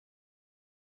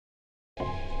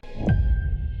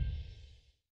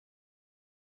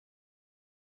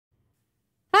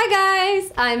Hi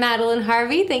guys, I'm Madeline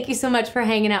Harvey. Thank you so much for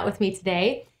hanging out with me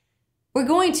today. We're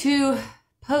going to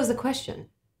pose a question,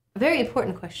 a very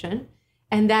important question,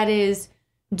 and that is,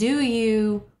 do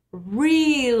you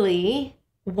really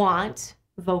want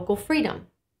vocal freedom?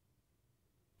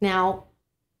 Now,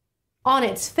 on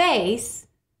its face,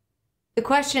 the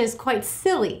question is quite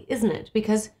silly, isn't it?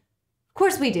 Because of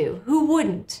course we do. Who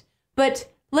wouldn't? But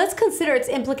let's consider its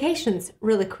implications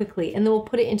really quickly, and then we'll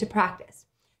put it into practice.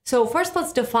 So first,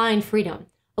 let's define freedom.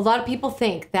 A lot of people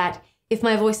think that if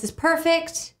my voice is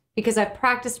perfect, because I've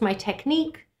practiced my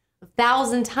technique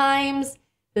 1,000 times,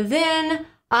 then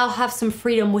I'll have some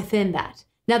freedom within that.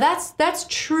 Now that's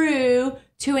true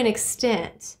to an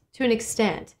extent,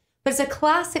 but it's a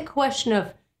classic question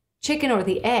of chicken or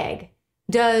the egg.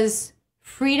 Does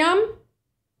freedom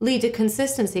lead to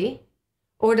consistency,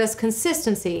 or does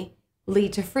consistency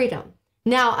lead to freedom?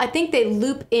 Now, I think they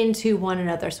loop into one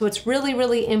another, so it's really,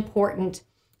 really important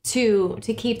to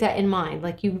keep that in mind.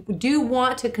 Like, you do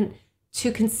want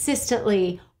to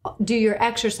consistently do your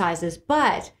exercises,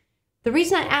 but the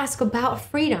reason I ask about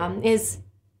freedom is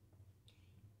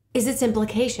its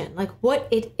implication, like what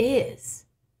it is.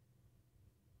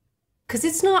 Because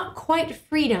it's not quite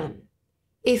freedom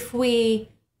if we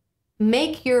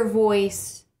make your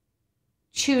voice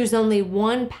choose only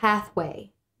one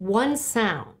pathway, one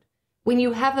sound, when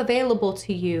you have available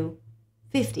to you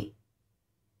 50,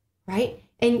 right?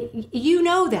 And you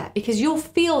know that because you'll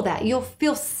feel that. You'll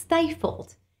feel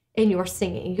stifled in your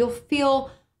singing. You'll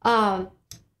feel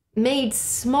made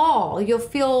small. You'll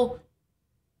feel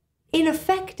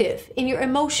ineffective in your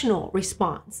emotional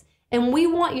response. And we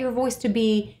want your voice to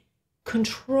be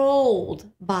controlled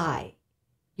by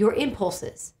your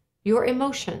impulses, your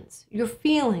emotions, your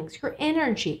feelings, your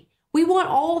energy. We want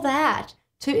all that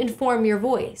to inform your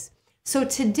voice. So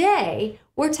today,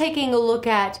 we're taking a look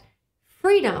at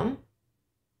freedom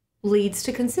leads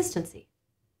to consistency.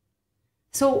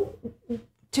 So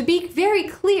to be very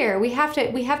clear, we have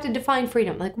to define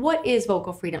freedom. Like, what is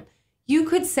vocal freedom? You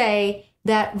could say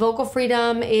that vocal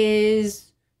freedom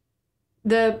is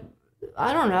the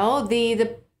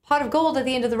pot of gold at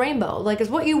the end of the rainbow. Like, it's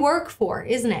what you work for,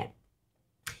 isn't it?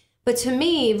 But to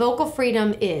me, vocal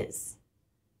freedom is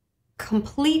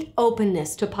complete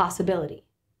openness to possibility.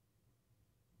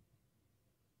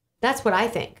 That's what I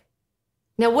think.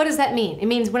 Now, what does that mean? It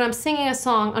means when I'm singing a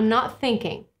song, I'm not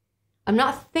thinking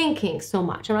so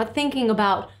much. I'm not thinking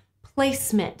about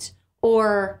placement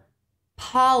or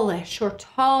polish or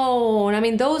tone. I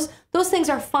mean, those things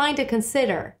are fine to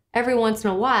consider every once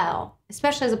in a while,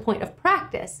 especially as a point of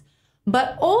practice.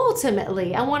 But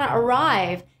ultimately, I want to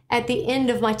arrive at the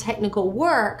end of my technical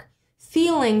work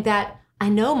feeling that I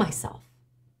know myself.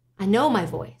 I know my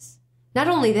voice. Not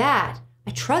only that, I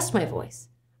trust my voice.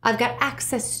 I've got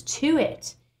access to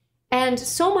it. And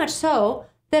so much so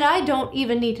that I don't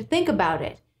even need to think about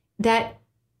it. That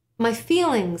my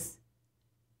feelings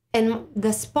and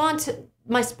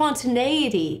my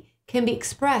spontaneity can be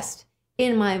expressed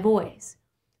in my voice.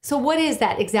 So what is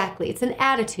that exactly? It's an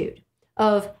attitude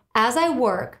of, as I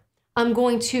work, I'm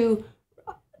going to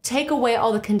take away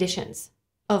all the conditions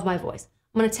of my voice.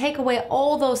 I'm going to take away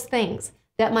all those things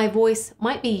that my voice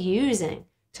might be using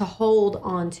to hold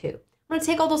on to. I'm going to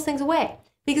take all those things away,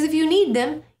 because if you need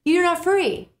them, you're not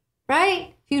free,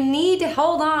 right? If you need to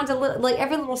hold on to like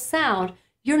every little sound,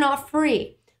 you're not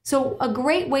free. So a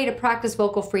great way to practice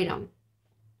vocal freedom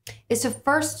is to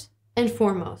first and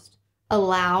foremost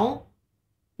allow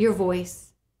your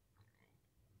voice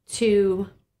to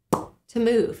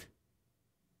move,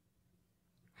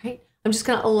 right? I'm just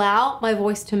going to allow my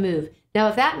voice to move. Now,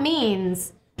 if that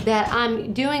means that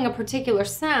I'm doing a particular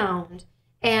sound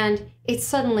and it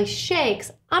suddenly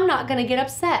shakes, I'm not going to get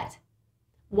upset.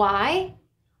 Why?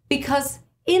 Because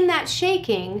in that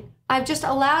shaking, I've just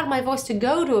allowed my voice to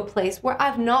go to a place where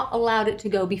I've not allowed it to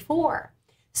go before.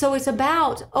 So it's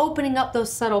about opening up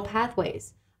those subtle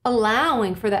pathways,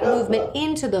 allowing for that movement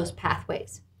into those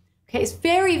pathways. Okay, it's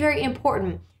very, very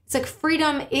important. It's like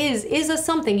freedom is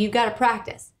something you've got to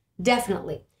practice,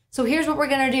 definitely. So here's what we're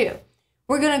going to do.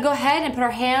 We're going to go ahead and put our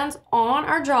hands on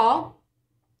our jaw.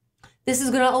 This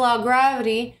is going to allow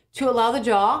gravity to allow the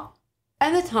jaw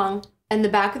and the tongue and the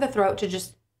back of the throat to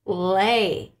just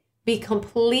be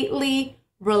completely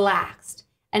relaxed.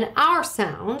 And our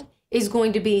sound is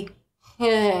going to be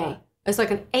H. It's like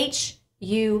an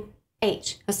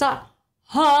H-U-H. It's not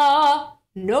ha.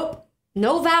 Nope.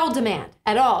 No vowel demand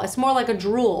at all. It's more like a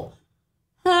drool.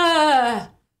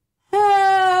 Ha.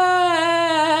 Ha.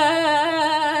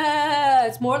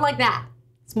 It's more like that.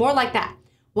 It's more like that.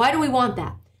 Why do we want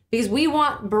that? Because we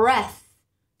want breath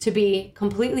to be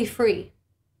completely free.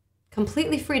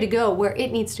 completely free to go where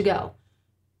it needs to go.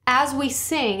 As we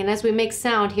sing and as we make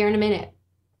sound here in a minute,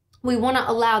 we want to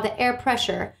allow the air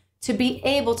pressure to be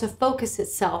able to focus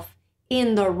itself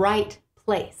in the right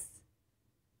place.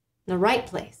 The right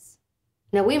place.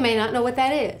 Now, we may not know what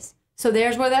that is. So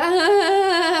there's where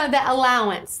that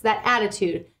allowance, that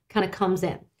attitude kind of comes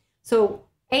in. So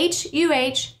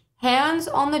H-U-H, hands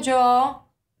on the jaw,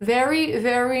 very,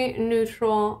 very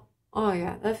neutral. Oh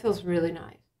yeah, that feels really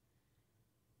nice.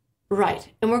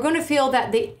 Right, and we're going to feel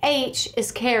that the H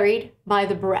is carried by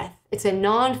the breath. It's a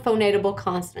non-phonatable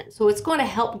consonant, so it's going to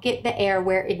help get the air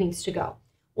where it needs to go.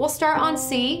 We'll start on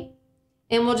C,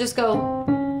 and we'll just go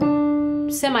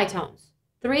semitones.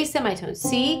 3 semitones,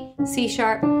 C, C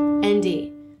sharp, and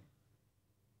D.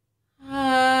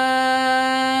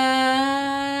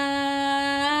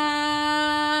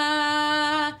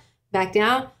 Back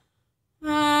down.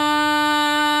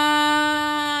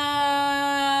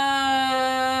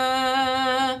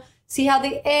 See how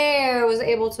the air was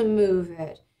able to move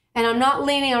it. And I'm not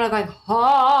leaning on it going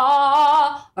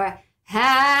ha or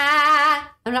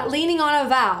ha. I'm not leaning on a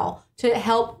vowel to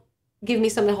help give me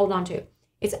something to hold on to.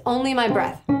 It's only my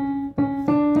breath. Here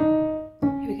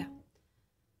we go.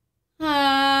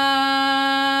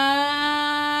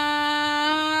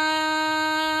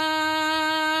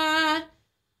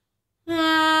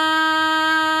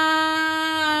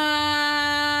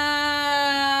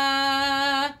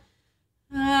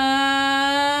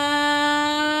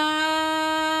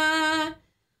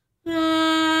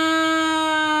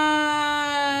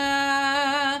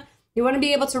 You want to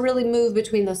be able to really move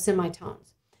between those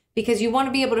semitones because you want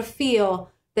to be able to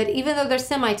feel that even though they're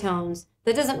semitones,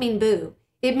 that doesn't mean boo.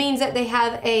 It means that they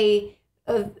have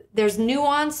there's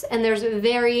nuance and there's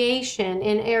variation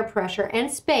in air pressure and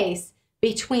space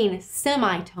between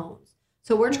semitones.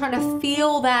 So we're trying to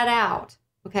feel that out,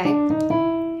 okay?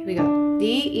 Here we go. D,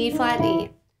 E flat, E.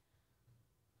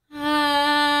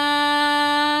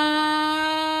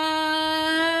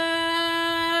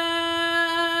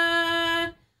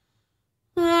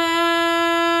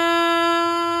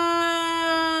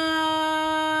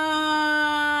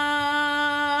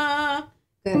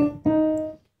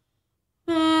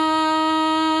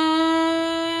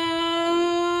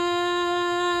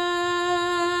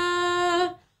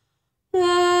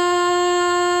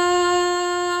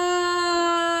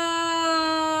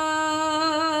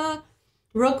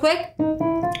 Real quick,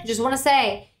 just want to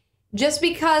say, just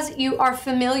because you are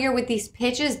familiar with these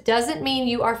pitches doesn't mean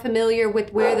you are familiar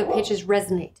with where the pitches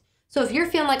resonate. So if you're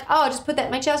feeling like, oh, just put that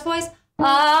in my chest voice,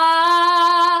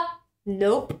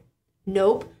 nope,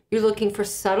 nope. You're looking for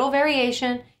subtle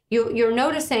variation. You're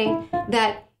noticing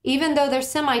that even though they're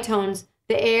semitones,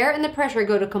 the air and the pressure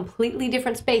go to completely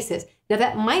different spaces. Now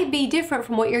that might be different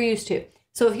from what you're used to.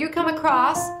 So if you come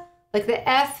across like the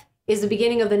F is the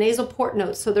beginning of the nasal port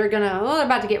notes, so they're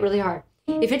about to get really hard.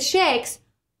 If it shakes,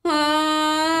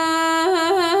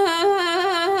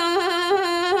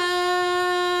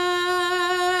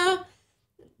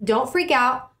 don't freak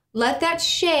out. Let that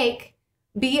shake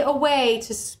be a way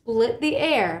to split the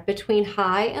air between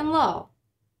high and low.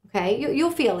 Okay,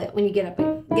 you'll feel it when you get up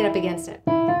against it.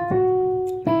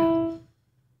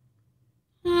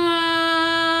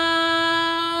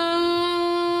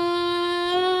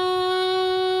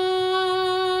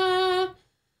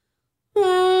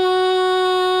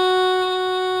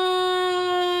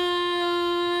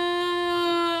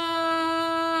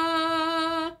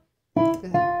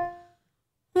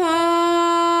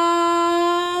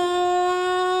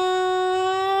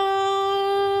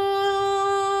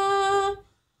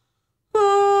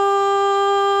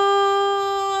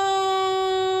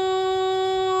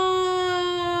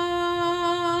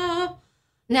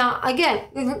 Now,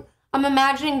 again, I'm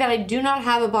imagining that I do not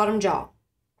have a bottom jaw.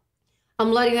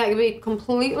 I'm letting that be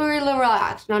completely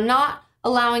relaxed. And I'm not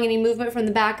allowing any movement from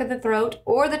the back of the throat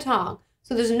or the tongue.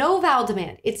 So there's no vowel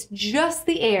demand. It's just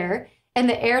the air and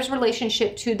the air's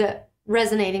relationship to the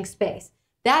resonating space.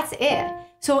 That's it.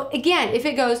 So again, if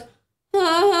it goes,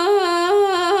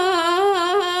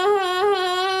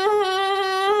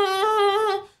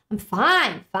 I'm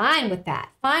fine with that.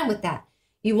 Fine with that.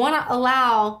 You want to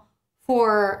allow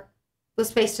for the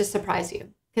space to surprise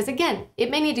you. Because again, it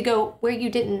may need to go where you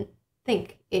didn't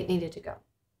think it needed to go.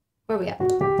 Where are we at?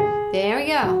 There we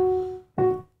go.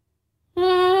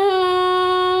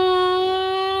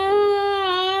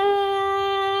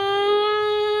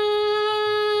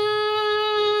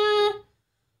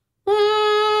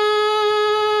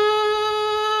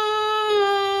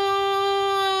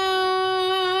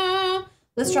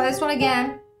 Let's try this one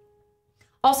again.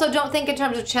 Also, don't think in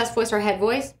terms of chest voice or head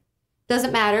voice.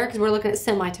 Doesn't matter because we're looking at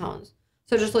semitones.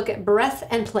 So just look at breath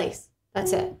and place.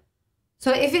 That's it.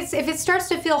 So if it starts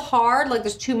to feel hard, like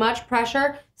there's too much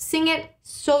pressure, sing it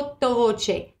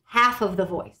sottovoce, half of the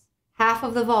voice, half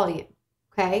of the volume,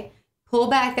 okay?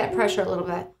 Pull back that pressure a little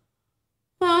bit.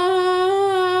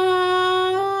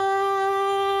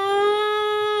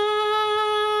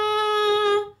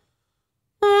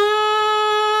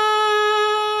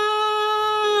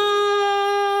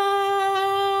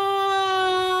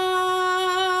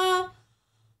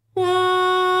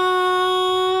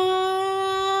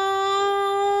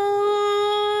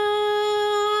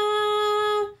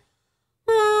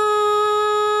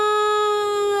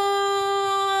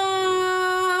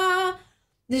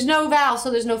 There's no vowel,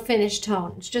 so there's no finished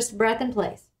tone. It's just breath in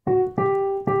place.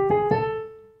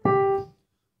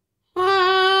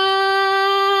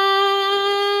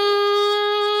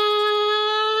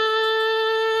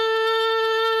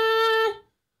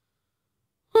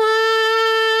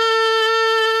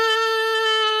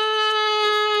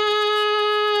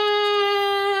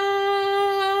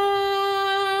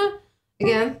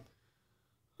 Again.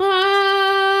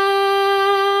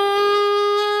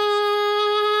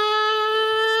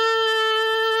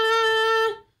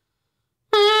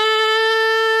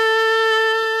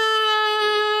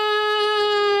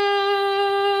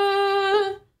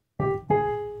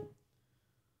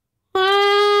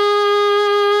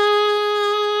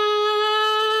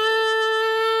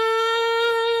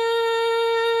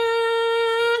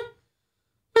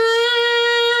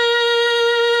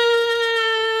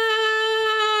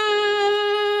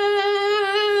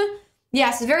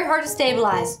 Yes, it's very hard to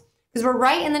stabilize because we're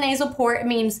right in the nasal port. It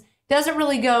means it doesn't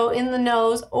really go in the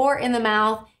nose or in the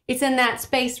mouth. It's in that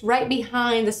space right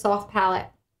behind the soft palate.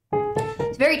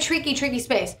 It's a very tricky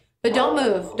space, but don't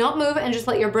move. Don't move and just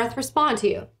let your breath respond to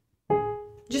you.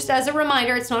 Just as a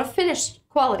reminder, it's not a finished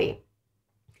quality.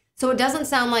 So it doesn't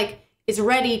sound like it's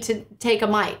ready to take a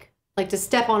mic, like to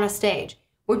step on a stage.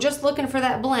 We're just looking for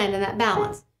that blend and that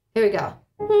balance. Here we go.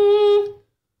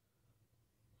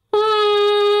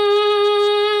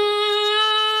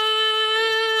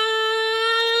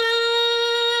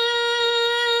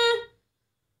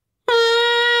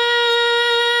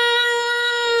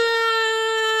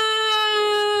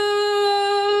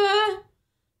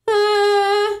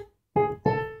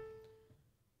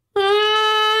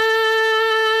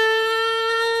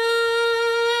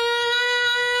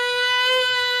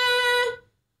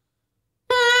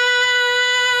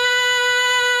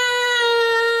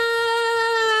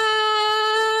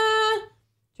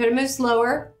 Try to move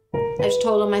slower. I just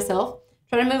told on myself.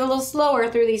 Try to move a little slower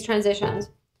through these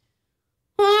transitions.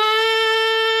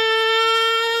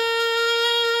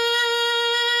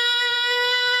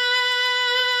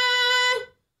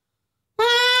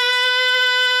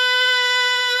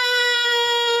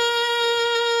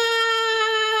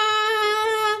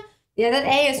 Yeah, that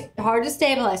A is hard to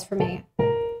stabilize for me.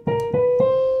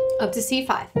 Up to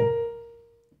C5.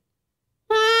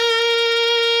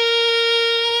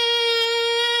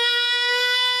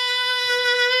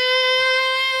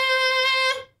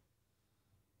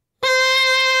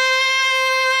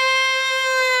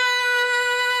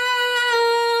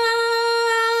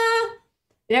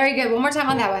 Very good. One more time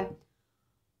on that one.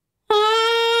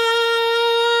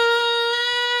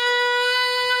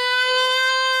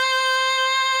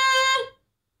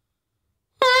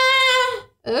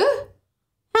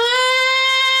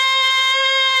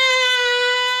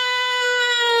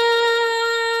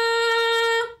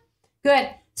 Good.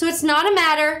 So it's not a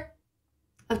matter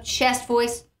of chest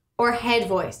voice or head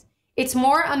voice. It's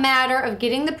more a matter of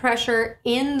getting the pressure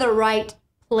in the right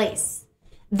place.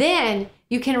 Then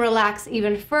you can relax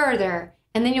even further,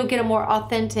 and then you'll get a more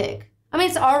authentic. I mean,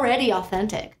 it's already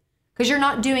authentic because you're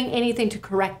not doing anything to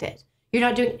correct it. You're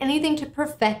not doing anything to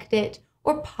perfect it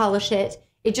or polish it.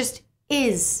 It just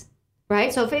is,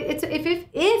 right? So if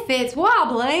it's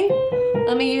wobbling,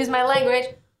 let me use my language.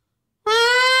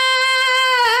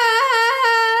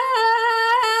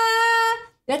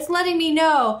 That's letting me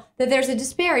know that there's a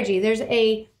disparity. There's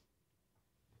a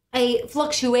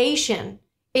fluctuation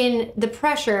in the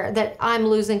pressure that I'm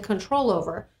losing control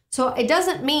over. So it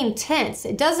doesn't mean tense.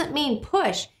 It doesn't mean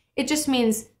push. It just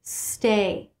means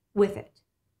stay with it,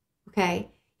 okay?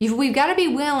 We've got to be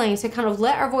willing to kind of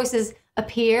let our voices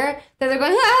appear that they're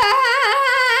going,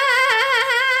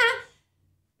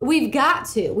 We've got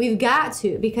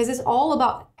to, because it's all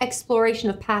about exploration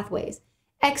of pathways,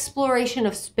 exploration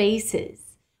of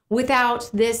spaces without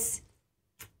this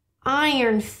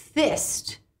iron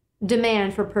fist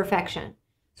demand for perfection.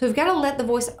 So we've got to let the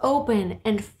voice open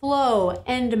and flow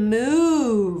and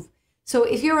move. So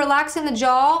if you're relaxing the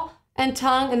jaw and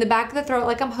tongue and the back of the throat,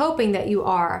 like I'm hoping that you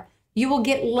are, you will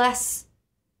get less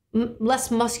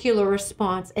muscular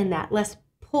response in that, less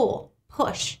pull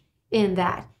push in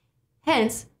that.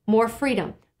 Hence, more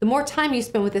freedom. The more time you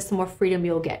spend with this, the more freedom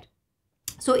you'll get.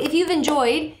 So if you've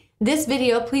enjoyed this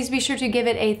video, please be sure to give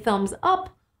it a thumbs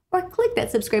up or click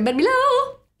that subscribe button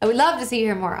below. I would love to see you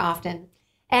here more often.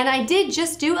 And I did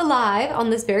just do a live on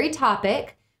this very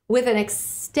topic with an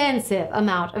extensive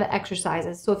amount of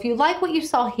exercises. So if you like what you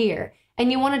saw here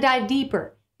and you want to dive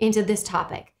deeper into this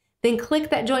topic, then click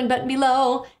that join button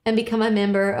below and become a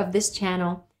member of this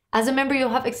channel. As a member, you'll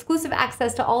have exclusive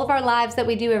access to all of our lives that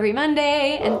we do every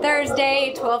Monday and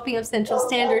Thursday, 12 p.m. Central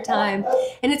Standard Time.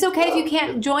 And it's okay if you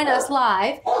can't join us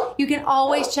live. You can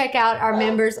always check out our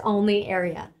members only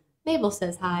area. Mabel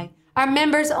says hi. Our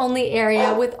members only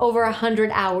area with over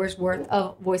 100 hours worth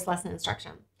of voice lesson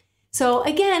instruction. So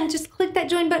again, just click that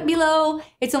join button below.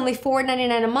 It's only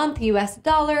 $4.99 a month, US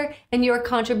dollar, and your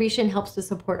contribution helps to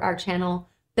support our channel.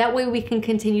 That way we can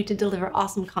continue to deliver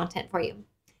awesome content for you.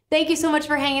 Thank you so much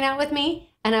for hanging out with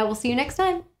me, and I will see you next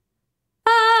time.